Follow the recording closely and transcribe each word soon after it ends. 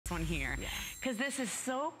one here. Because this is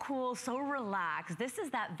so cool, so relaxed. This is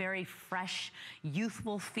that very fresh,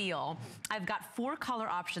 youthful feel. I've got 4 color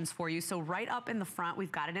options for you. So right up in the front,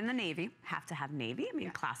 we've got it in the navy. Have to have navy. I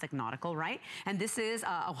mean, classic nautical, right? And this is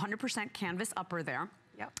a 100% canvas upper there.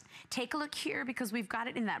 Yep. Take a look here because we've got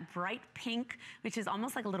it in that bright pink, which is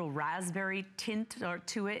almost like a little raspberry tint or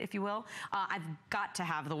to it, if you will. I've got to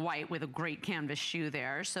have the white with a great canvas shoe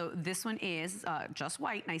there. So this one is just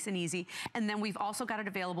white, nice and easy. And then we've also got it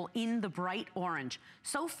available in the bright orange.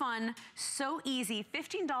 So fun, so easy.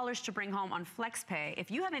 $15 to bring home on FlexPay.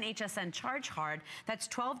 If you have an HSN charge card, that's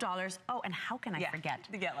 $12. Oh, and how can I forget?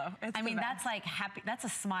 The yellow. I mean, that's like happy, that's a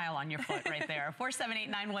smile on your foot right there.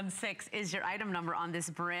 478916 is your item number on this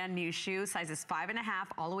brand new shoe. Sizes 5.5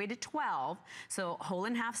 all the way to 12. So whole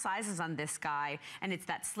and half sizes on this guy. And it's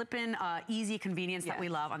that slip-in, easy convenience that we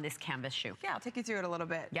love on this canvas shoe. Yeah, I'll take you through it a little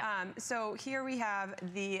bit. So here we have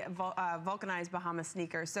the vulcanized Bahama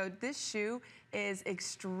sneaker. So this shoe is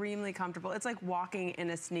extremely comfortable. It's like walking in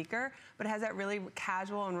a sneaker, but it has that really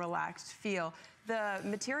casual and relaxed feel. The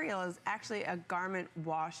material is actually a garment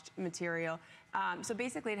washed material. So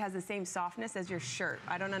basically it has the same softness as your shirt.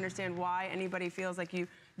 I don't understand why anybody feels like you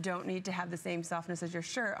don't need to have the same softness as your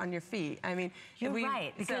shirt on your feet. I mean, you're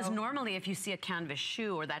right, because normally if you see a canvas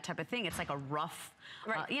shoe or that type of thing, it's like a rough,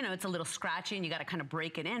 you know, it's a little scratchy and you got to kind of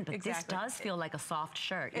break it in, but this does feel like a soft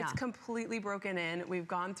shirt. It's completely broken in. We've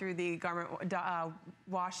gone through the garment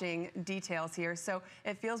washing details here, so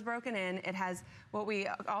it feels broken in. It has, what we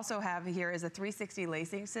also have here is a 360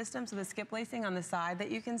 lacing system, so the skip lacing on the side that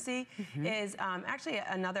you can see is actually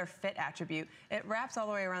another fit attribute. It wraps all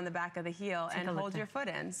the way around the back of the heel and holds your foot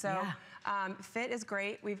in. So fit is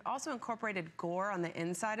great. We've also incorporated gore on the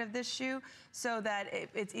inside of this shoe so that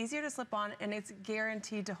it's easier to slip on and it's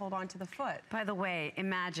guaranteed to hold on to the foot. By the way,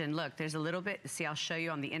 imagine, look, there's a little bit, see, I'll show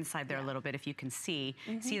you on the inside there a little bit if you can see.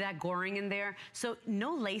 See that goring in there? So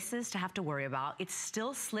no laces to have to worry about. It's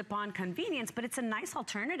still slip-on convenience, but it's a nice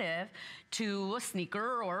alternative to a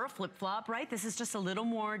sneaker or a flip-flop, right? This is just a little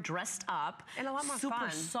more dressed up. And a lot more fun.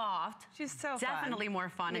 Super soft. She's so definitely more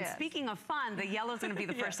fun. And speaking of fun, the yellow's gonna be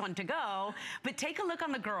the first one to go, but take a look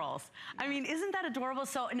on the girls. I mean, isn't that adorable?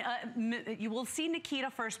 So you will see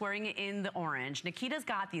Nikita first wearing it in the orange. Nikita's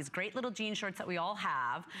got these great little jean shorts that we all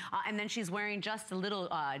have, and then she's wearing just a little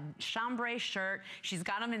chambray shirt. She's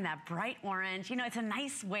got them in that bright orange. You know, it's a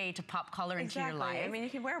nice way to pop color into your life. I mean, you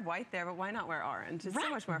can wear white there, but why not wear orange? It's so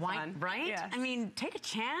much more fun. Right? Yes. I mean, take a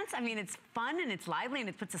chance. I mean, it's fun and it's lively and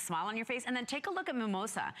it puts a smile on your face. And then take a look at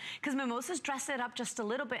Mimosa, because Mimosa's dressed it up just a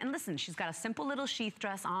little bit. And listen, she's got a simple little sheath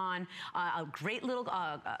dress on, a great little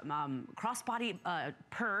crossbody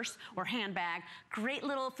purse or handbag, great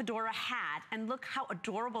little fedora hat, and look how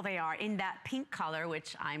adorable they are in that pink color,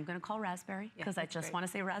 which I'm gonna call raspberry, because I just want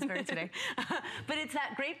to say raspberry today. But it's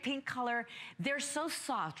that great pink color. They're so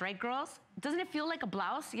soft, right, girls? Doesn't it feel like a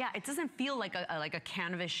blouse? Yeah, it doesn't feel like a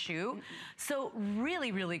canvas shoe. So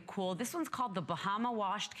really, really cool. This one's called the Bahama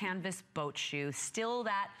Washed Canvas Boat Shoe. Still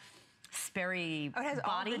that Sperry body. It has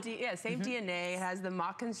body. all the same DNA. It has the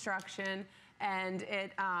mock construction, and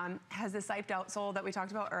it has the siped outsole that we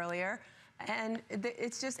talked about earlier. And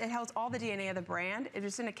it's just, it holds all the DNA of the brand. It's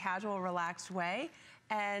just in a casual, relaxed way.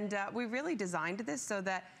 And we really designed this so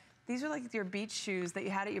that these are like your beach shoes that you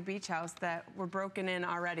had at your beach house that were broken in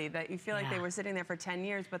already, that you feel like they were sitting there for 10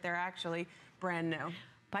 years, but they're actually brand new.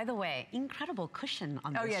 By the way, incredible cushion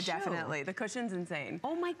on this shoe. Oh yeah, definitely. The cushion's insane.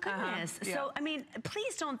 Oh my goodness. So, I mean,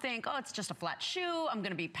 please don't think, oh, it's just a flat shoe. I'm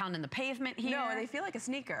gonna be pounding the pavement here. No, they feel like a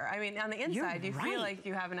sneaker. I mean, on the inside, you feel like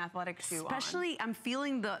you have an athletic shoe on. Especially, I'm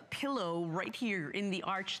feeling the pillow right here in the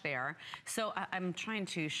arch there. So I'm trying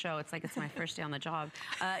to show, it's like it's my first day on the job.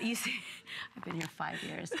 You see, I've been here 5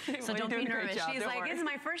 years, so don't be nervous. She's like, it's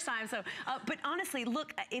my first time. So, but honestly,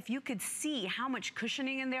 look, if you could see how much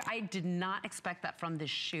cushioning in there, I did not expect that from this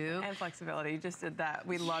shoe. And flexibility, you just did that.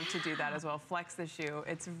 We love to do that as well. Flex the shoe,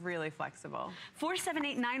 it's really flexible.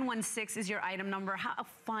 478916 is your item number. How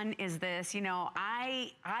fun is this? You know,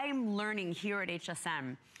 I'm learning here at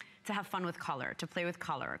HSN to have fun with color, to play with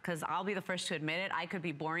color, because I'll be the first to admit it, I could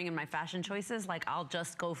be boring in my fashion choices, like I'll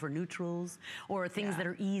just go for neutrals or things that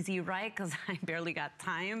are easy, right? Because I barely got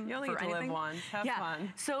time You only for get to anything. live once, have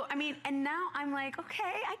fun. So, I mean, and now I'm like, okay,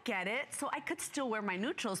 I get it. So I could still wear my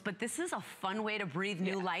neutrals, but this is a fun way to breathe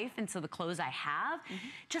new life into the clothes I have.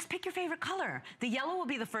 Just pick your favorite color. The yellow will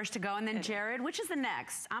be the first to go, and then Jared, which is the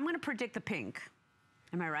next? I'm gonna predict the pink.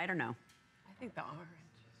 Am I right or no? I think the orange.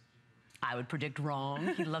 I would predict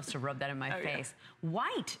wrong. He loves to rub that in my face. Yeah.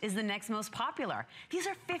 White is the next most popular. These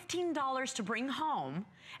are $15 to bring home,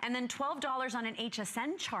 and then $12 on an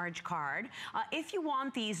HSN charge card. If you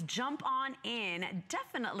want these, jump on in.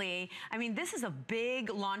 Definitely. I mean, this is a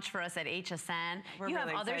big launch for us at HSN. You have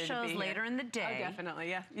other shows later in the day. Oh, definitely,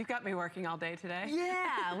 yeah. You've got me working all day today.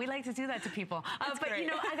 Yeah, we like to do that to people. But you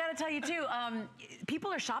know, I gotta tell you too,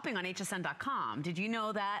 people are shopping on hsn.com. Did you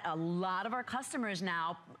know that a lot of our customers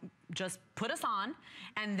now just put us on,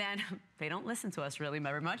 and then they don't listen to us really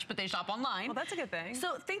very much, but they shop online. Well, that's a good thing.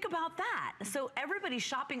 So think about that. So everybody's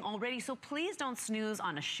shopping already, so please don't snooze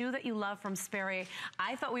on a shoe that you love from Sperry.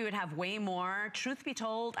 I thought we would have way more. Truth be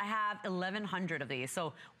told, I have 1,100 of these,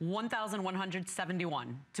 so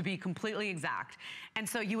 1,171 to be completely exact. And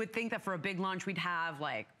so you would think that for a big launch, we'd have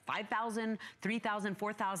like 5,000, 3,000,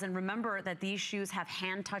 4,000. Remember that these shoes have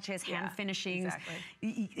hand touches, hand finishings.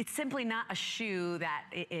 Exactly. It's simply not a shoe that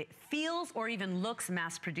it feels or even looks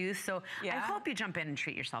mass-produced. So I hope you jump in and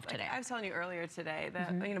treat yourself today. I was telling you earlier today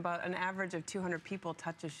that you know, about an average of 200 people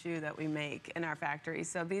touch a shoe that we make in our factory.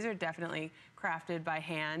 So these are definitely crafted by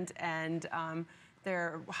hand, and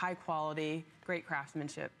they're high quality, great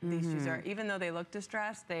craftsmanship. These shoes are, even though they look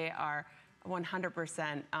distressed, they are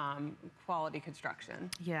 100% quality construction.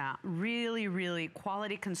 Yeah, really, really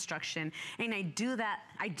quality construction. And I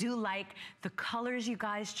do like the colors you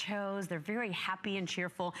guys chose. They're very happy and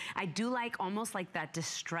cheerful. I do like almost like that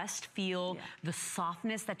distressed feel, the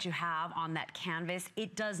softness that you have on that canvas.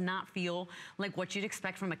 It does not feel like what you'd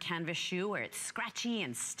expect from a canvas shoe, where it's scratchy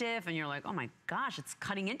and stiff and you're like, oh my gosh, it's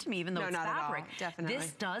cutting into me even though it's fabric. Definitely.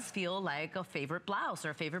 This does feel like a favorite blouse or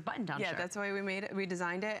a favorite button-down shirt. Yeah, that's the way we made it. We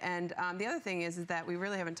designed it. And the other thing is that we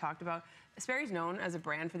really haven't talked about, Sperry's known as a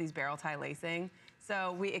brand for these barrel tie lacing.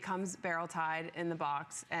 So it comes barrel tied in the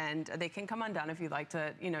box, and they can come undone if you'd like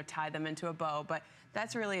to, you know, tie them into a bow. But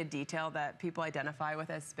that's really a detail that people identify with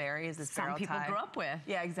as Sperry, is this barrel tie. Some people grew up with.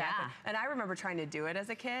 Yeah, exactly. Yeah. And I remember trying to do it as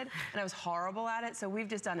a kid, and I was horrible at it. So we've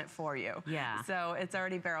just done it for you. Yeah. So it's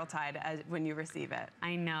already barrel tied when you receive it.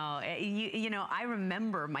 I know. You know, I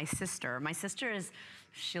remember my sister. My sister is,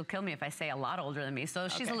 she'll kill me if I say a lot older than me, so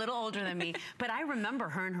she's a little older than me. But I remember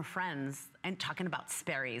her and her friends and talking about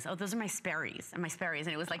Sperry's. Oh, those are my Sperry's and my Sperry's,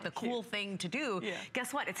 and it was like the cool thing to do. Yeah.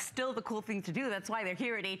 Guess what? It's still the cool thing to do. That's why they're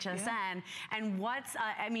here at HSN. Yeah. And what's,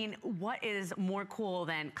 I mean, what is more cool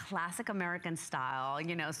than classic American style?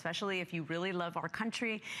 You know, especially if you really love our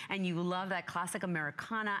country and you love that classic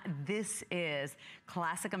Americana. This is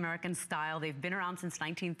classic American style. They've been around since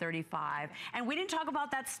 1935, and we didn't talk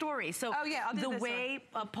about that story. So the way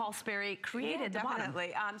Paul Sperry created the bottom.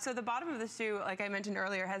 So the bottom of the shoe, like I mentioned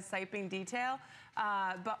earlier, has siping detail.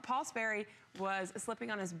 But Paul Sperry was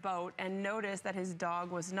slipping on his boat and noticed that his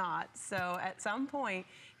dog was not. So at some point,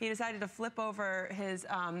 he decided to flip over his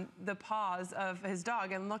the paws of his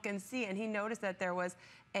dog and look and see, and he noticed that there was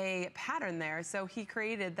a pattern there. So he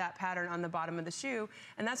created that pattern on the bottom of the shoe,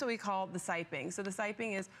 and that's what we call the siping. So the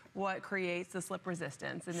siping is what creates the slip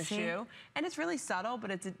resistance in the shoe. And it's really subtle, but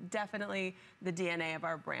it's definitely the DNA of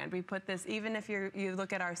our brand. We put this, even if you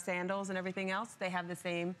look at our sandals and everything else, they have the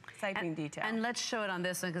same siping detail. And let's show it on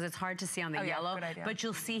this one because it's hard to see on the yellow. But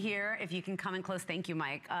you'll see here, if you can come in close, thank you,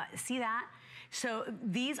 Mike. See that? So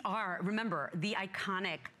these are, remember, the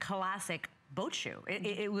iconic, classic boat shoe.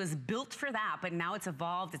 It was built for that, but now it's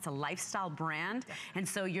evolved. It's a lifestyle brand. And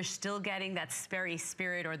so you're still getting that Sperry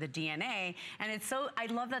spirit or the DNA. And it's so, I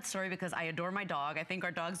love that story because I adore my dog. I think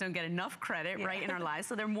our dogs don't get enough credit, right, in our lives.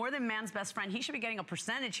 So they're more than man's best friend. He should be getting a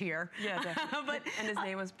percentage here. Yeah, definitely. And his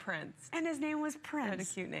name was Prince. And his name was Prince. What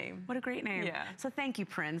a cute name. What a great name. Yeah. So thank you,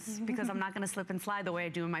 Prince, because I'm not going to slip and slide the way I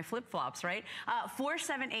do in my flip-flops, right?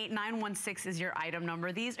 478916 is your item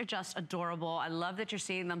number. These are just adorable. I love that you're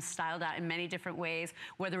seeing them styled out in many different ways,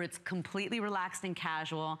 whether it's completely relaxed and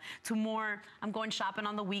casual to more, I'm going shopping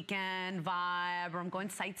on the weekend vibe, or I'm going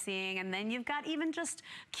sightseeing, and then you've got even just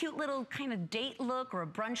cute little kind of date look or a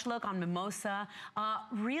brunch look on Mimosa.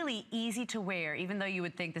 Really easy to wear, even though you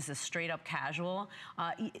would think this is straight up casual.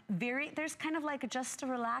 There's kind of like just a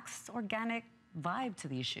relaxed, organic vibe to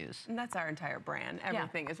these shoes. And that's our entire brand.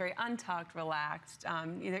 Everything is very untucked, relaxed.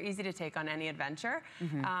 They're easy to take on any adventure.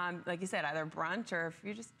 Like you said, either brunch or if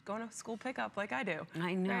you're just going to school pickup like I do.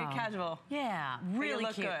 I know. Very casual. Yeah, really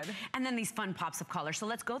look cute. Good. And then these fun pops of color. So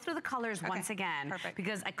let's go through the colors once again. Perfect.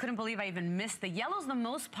 Because I couldn't believe I even missed the yellow's the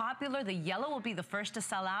most popular. The yellow will be the first to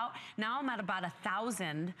sell out. Now I'm at about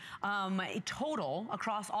 1,000 total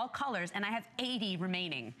across all colors, and I have 80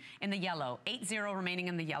 remaining in the yellow. 80 remaining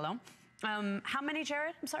in the yellow. How many,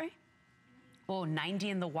 Jared? I'm sorry? Oh,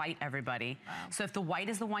 90 in the white, everybody. Wow. So if the white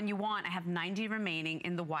is the one you want, I have 90 remaining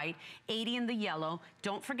in the white, 80 in the yellow.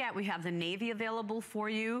 Don't forget, we have the navy available for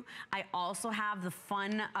you. I also have the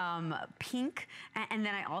fun pink, and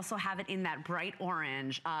then I also have it in that bright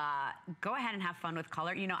orange. Go ahead and have fun with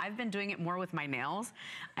color. You know, I've been doing it more with my nails.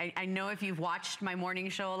 I know if you've watched my morning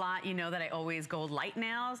show a lot, you know that I always go light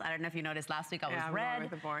nails. I don't know if you noticed last week I was red.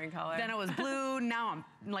 With the boring color. Then it was blue. Now I'm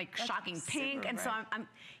like shocking pink. And so I'm,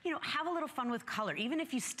 you know, have a little fun with color. Even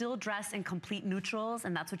if you still dress in complete neutrals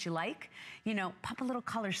and that's what you like, you know, pop a little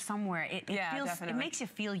color somewhere. It makes you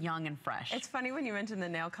feel young and fresh. It's funny when you mention the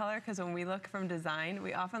nail color, because when we look from design,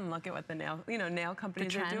 we often look at what the nail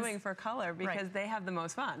companies are doing for color, because they have the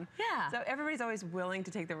most fun. Yeah. So everybody's always willing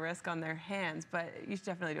to take the risk on their hands, but you should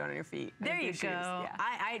definitely do it on your feet. There you go. Yeah.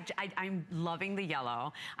 I'm loving the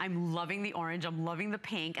yellow. I'm loving the orange. I'm loving the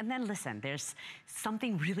pink. And then listen, there's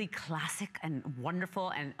something really classic and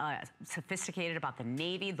wonderful and sophisticated about the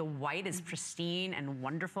navy. The white is pristine and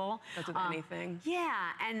wonderful. That's with anything. Yeah,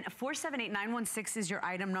 and 478916 is your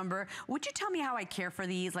item number. Would you tell me how I care for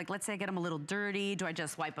these? Like, let's say I get them a little dirty. Do I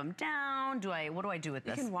just wipe them down? What do I do with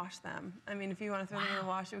this? You can wash them. I mean, if you want to throw them in the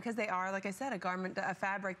washer, because they are, like I said, a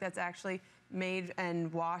fabric that's actually made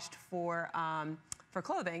and washed for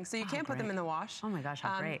clothing, so you can't put them in the wash. Oh my gosh,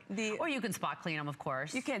 how great. Or you can spot clean them, of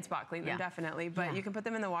course. You can spot clean them, definitely, but you can put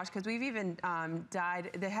them in the wash, because we've even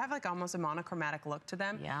dyed, they have like almost a monochromatic look to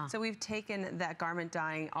them. Yeah. So we've taken that garment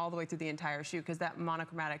dyeing all the way through the entire shoe, because that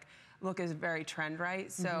monochromatic look is very trend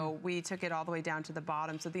right. So we took it all the way down to the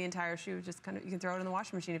bottom. So the entire shoe just kind of, you can throw it in the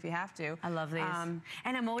washing machine if you have to. I love these.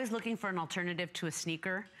 And I'm always looking for an alternative to a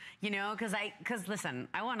sneaker, you know, because listen,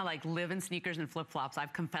 I want to like live in sneakers and flip-flops.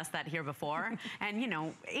 I've confessed that here before. And you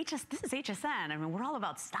know, this is HSN. I mean, we're all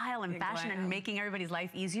about style and fashion and making everybody's life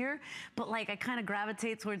easier. But like, I kind of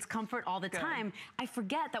gravitate towards comfort all the time. I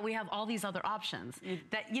forget that we have all these other options.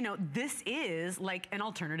 That, you know, this is like an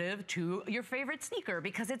alternative to your favorite sneaker,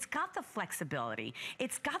 because it's got the flexibility,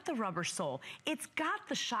 it's got the rubber sole, it's got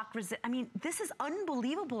the shock resist. I mean, this is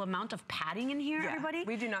unbelievable amount of padding in here, everybody.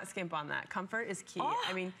 We do not skimp on that. Comfort is key.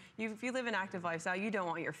 I mean, if you live an active lifestyle, you don't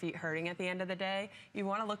want your feet hurting at the end of the day. You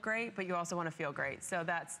want to look great, but you also want to feel great. So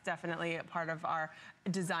that's definitely a part of our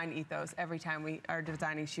design ethos. Every time we are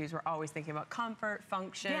designing shoes, we're always thinking about comfort,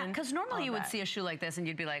 function. Yeah, because normally you would see a shoe like this and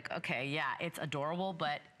you'd be like, okay, yeah, it's adorable,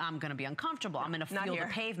 but I'm going to be uncomfortable. I'm going to feel the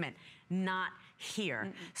pavement. Not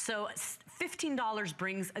here. So $15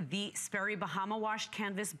 brings the Sperry Bahama washed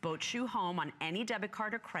canvas boat shoe home on any debit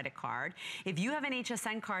card or credit card. If you have an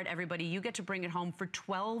HSN card, everybody, you get to bring it home for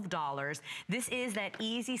 $12. This is that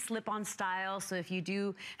easy slip-on style, so if you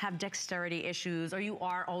do have dexterity issues or you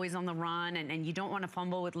are always on the run and you don't want to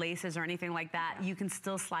fumble with laces or anything like that, you can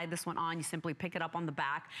still slide this one on. You simply pick it up on the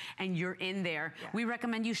back and you're in there. We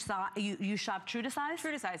recommend you shop true to size?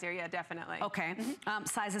 True to size here, yeah, definitely. Okay.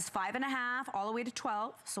 Sizes 5.5 all the way to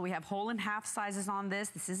 12. So we have whole and half sizes on this.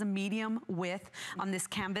 This is a medium width on this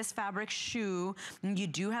canvas fabric shoe. And you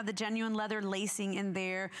do have the genuine leather lacing in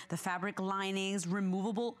there, the fabric linings,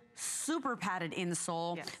 removable super padded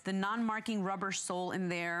insole, the non-marking rubber sole in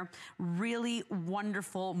there, really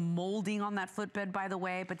wonderful molding on that footbed, by the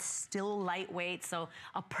way, but still lightweight. So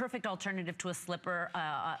a perfect alternative to a slipper,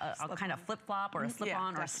 a kind of flip-flop or a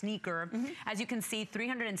slip-on or a sneaker. As you can see,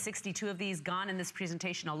 362 of these gone in this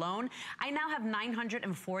presentation alone. I now have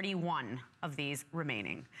 941 of these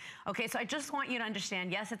remaining. Okay, so I just want you to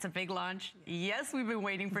understand, yes, it's a big launch. Yes, we've been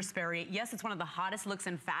waiting for Sperry. Yes, it's one of the hottest looks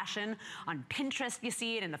in fashion. On Pinterest, you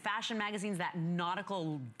see it, in the fashion magazines, that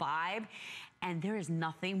nautical vibe. And there is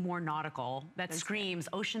nothing more nautical that screams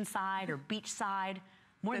oceanside or beachside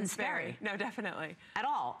more than Sperry. No, definitely. At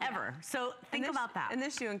all, ever. So think about that. And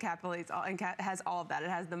this shoe has all of that. It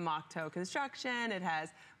has the mock toe construction. It has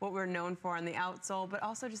what we're known for on the outsole, but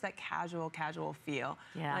also just that casual feel.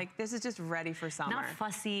 Yeah. Like, this is just ready for summer. Not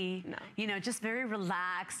fussy. No. You know, just very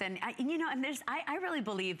relaxed. And you know, and I really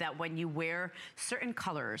believe that when you wear certain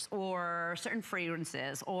colors or certain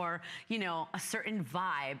fragrances or, you know, a certain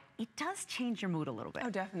vibe, it does change your mood a little bit.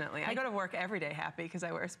 Oh, definitely. I go to work every day happy because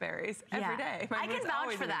I wear Sperry's every day. I can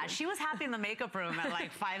vouch for that. She was happy in the makeup room at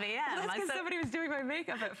like 5 a.m. Well, that's because somebody was doing my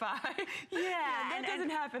makeup at 5. That doesn't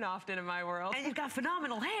happen often in my world. And you've got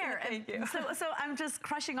phenomenal hair. Thank you. So I'm just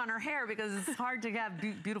crushing on her hair because it's hard to have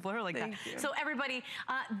beautiful hair like that. Thank you. So everybody,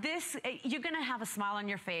 you're gonna have a smile on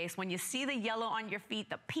your face when you see the yellow on your feet,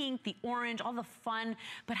 the pink, the orange, all the fun,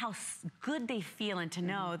 but how good they feel, and to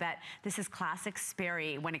know that this is classic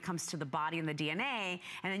Sperry when it comes to the body and the DNA,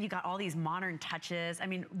 and then you got all these modern touches. I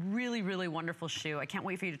mean, really, really wonderful shoe. I can't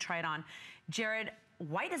wait for you to try it on. Jared,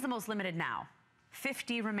 white is the most limited now.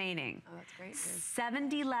 50 remaining. Oh, that's great.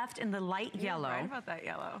 70 left in the light yellow. Right about that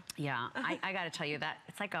yellow. Yeah, I got to tell you that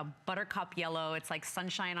it's like a buttercup yellow. It's like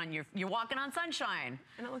sunshine on you're walking on sunshine.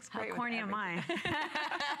 And it looks great. How corny am I?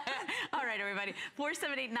 All right, everybody.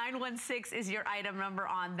 478916 is your item number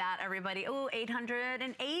on that, everybody. Oh,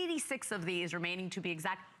 886 of these remaining to be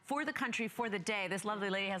exact. For the country, for the day. This lovely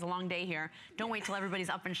lady has a long day here. Don't wait till everybody's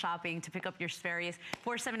up and shopping to pick up your Sperry's.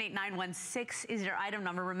 478916 is your item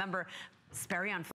number. Remember, Sperry on